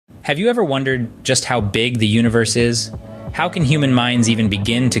Have you ever wondered just how big the universe is? How can human minds even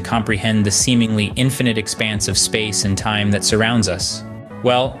begin to comprehend the seemingly infinite expanse of space and time that surrounds us?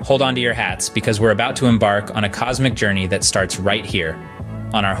 Well, hold on to your hats, because we're about to embark on a cosmic journey that starts right here,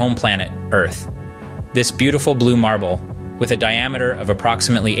 on our home planet, Earth. This beautiful blue marble, with a diameter of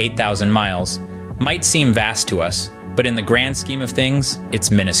approximately 8,000 miles, might seem vast to us, but in the grand scheme of things, it's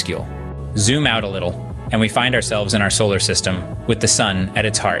minuscule. Zoom out a little, and we find ourselves in our solar system, with the sun at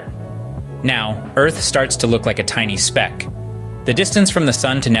its heart. Now, Earth starts to look like a tiny speck. The distance from the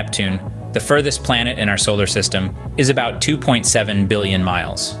sun to Neptune, the furthest planet in our solar system, is about 2.7 billion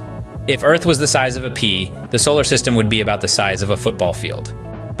miles. If Earth was the size of a pea, the solar system would be about the size of a football field.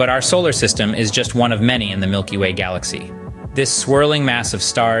 But our solar system is just one of many in the Milky Way galaxy. This swirling mass of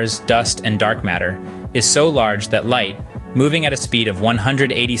stars, dust, and dark matter is so large that light, moving at a speed of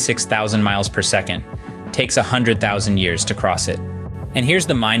 186,000 miles per second, takes 100,000 years to cross it. And here's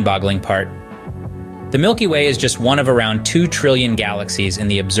the mind-boggling part. The Milky Way is just one of around 2 trillion galaxies in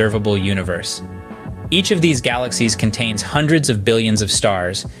the observable universe. Each of these galaxies contains hundreds of billions of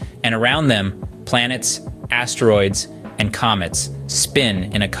stars, and around them, planets, asteroids, and comets spin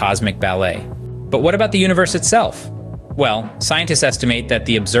in a cosmic ballet. But what about the universe itself? Well, scientists estimate that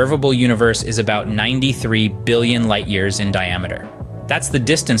the observable universe is about 93 billion light-years in diameter. That's the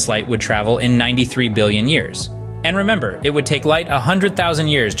distance light would travel in 93 billion years. And remember, it would take light 100,000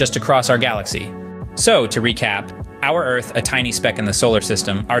 years just to cross our galaxy. So, to recap, our Earth, a tiny speck in the solar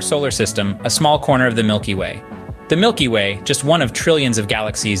system, our solar system, a small corner of the Milky Way. The Milky Way, just one of trillions of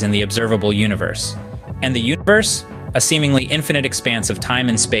galaxies in the observable universe. And the universe, a seemingly infinite expanse of time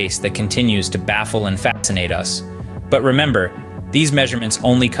and space that continues to baffle and fascinate us. But remember, these measurements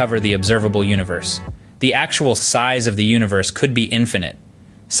only cover the observable universe. The actual size of the universe could be infinite.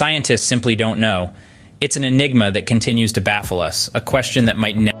 Scientists simply don't know. It's an enigma that continues to baffle us, a question that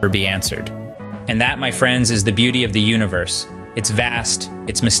might never be answered. And that, my friends, is the beauty of the universe. It's vast,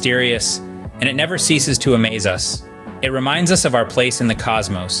 it's mysterious, and it never ceases to amaze us. It reminds us of our place in the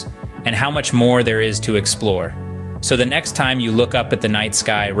cosmos, and how much more there is to explore. So the next time you look up at the night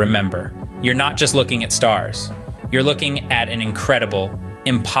sky, remember, you're not just looking at stars. You're looking at an incredible,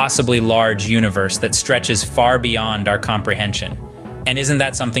 impossibly large universe that stretches far beyond our comprehension. And isn't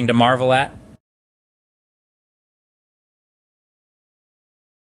that something to marvel at?